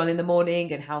got pooed on in the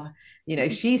morning and how,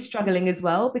 she's struggling as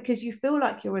well, because you feel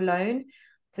like you're alone.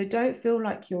 So don't feel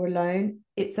like you're alone.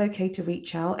 It's okay to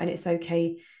reach out and it's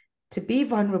okay to be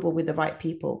vulnerable with the right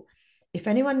people. If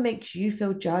anyone makes you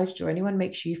feel judged or anyone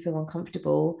makes you feel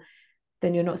uncomfortable,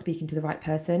 then you're not speaking to the right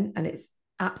person. And it's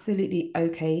absolutely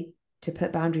okay to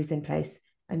put boundaries in place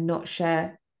and not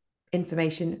share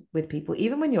information with people,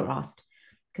 even when you're asked,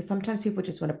 because sometimes people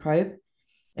just want to probe.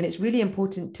 And it's really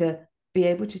important to be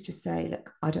able to just say,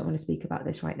 look, I don't want to speak about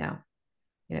this right now,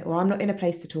 or I'm not in a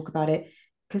place to talk about it,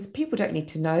 because people don't need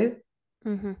to know.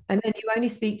 And then you only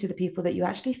speak to the people that you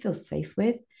actually feel safe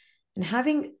with. And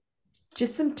having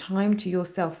just some time to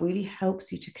yourself really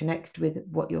helps you to connect with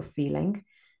what you're feeling,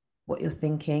 what you're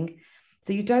thinking.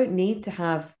 So you don't need to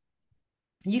have,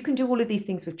 you can do all of these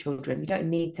things with children. You don't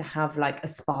need to have like a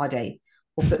spa day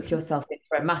or book yourself in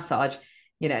for a massage.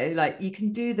 Like you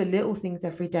can do the little things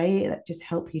every day that just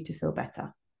help you to feel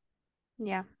better.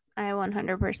 Yeah, I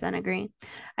 100% agree.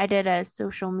 I did a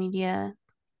social media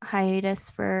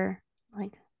hiatus for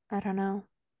like, I don't know,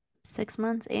 6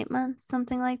 months, 8 months,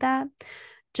 something like that,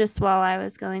 just while I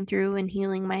was going through and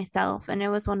healing myself. And it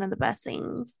was one of the best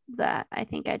things that I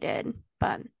think I did.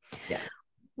 But Yeah.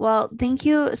 well, thank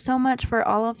you so much for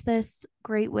all of this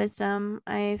great wisdom.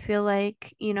 I feel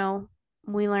like,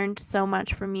 we learned so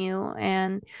much from you.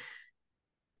 And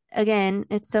again,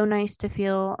 it's so nice to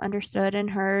feel understood and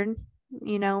heard,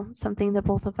 something that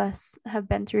both of us have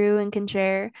been through and can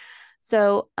share.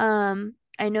 So,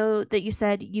 I know that you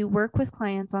said you work with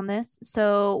clients on this.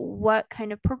 So, what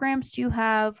kind of programs do you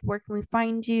have? Where can we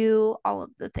find you? All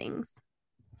of the things.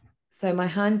 So my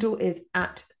handle is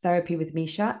at Therapy with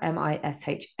Misha,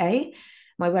 Misha.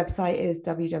 My website is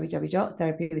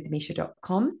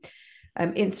www.therapywithmisha.com.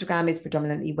 Instagram is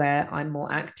predominantly where I'm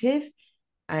more active,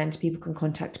 and people can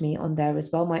contact me on there as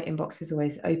well. My inbox is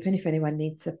always open if anyone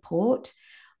needs support.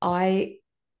 I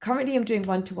currently am doing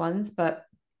one-to-ones, but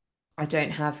I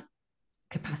don't have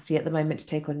capacity at the moment to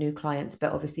take on new clients,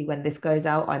 but obviously when this goes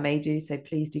out I may do, so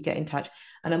please do get in touch.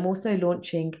 And I'm also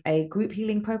launching a group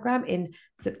healing program in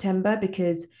September,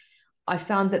 because I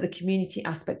found that the community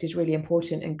aspect is really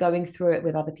important, and going through it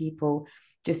with other people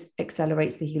just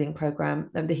accelerates the healing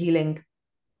program and the healing.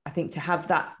 I think to have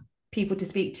that people to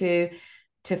speak to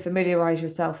familiarize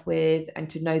yourself with, and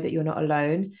to know that you're not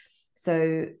alone.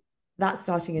 So that's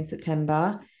starting in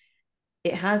September.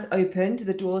 It has opened,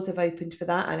 the doors have opened for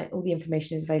that, and all the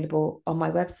information is available on my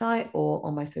website or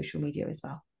on my social media as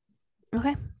well.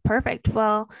 Okay, perfect.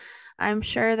 Well, I'm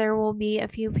sure there will be a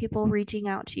few people reaching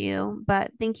out to you,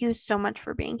 but thank you so much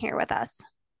for being here with us.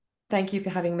 Thank you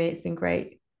for having me. It's been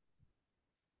great.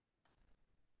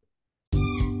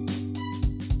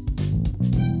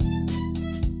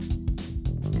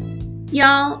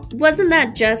 Y'all, wasn't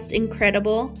that just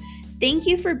incredible? Thank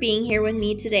you for being here with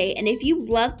me today. And if you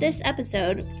loved this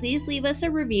episode, please leave us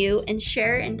a review and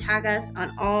share and tag us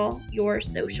on all your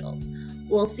socials.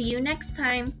 We'll see you next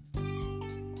time.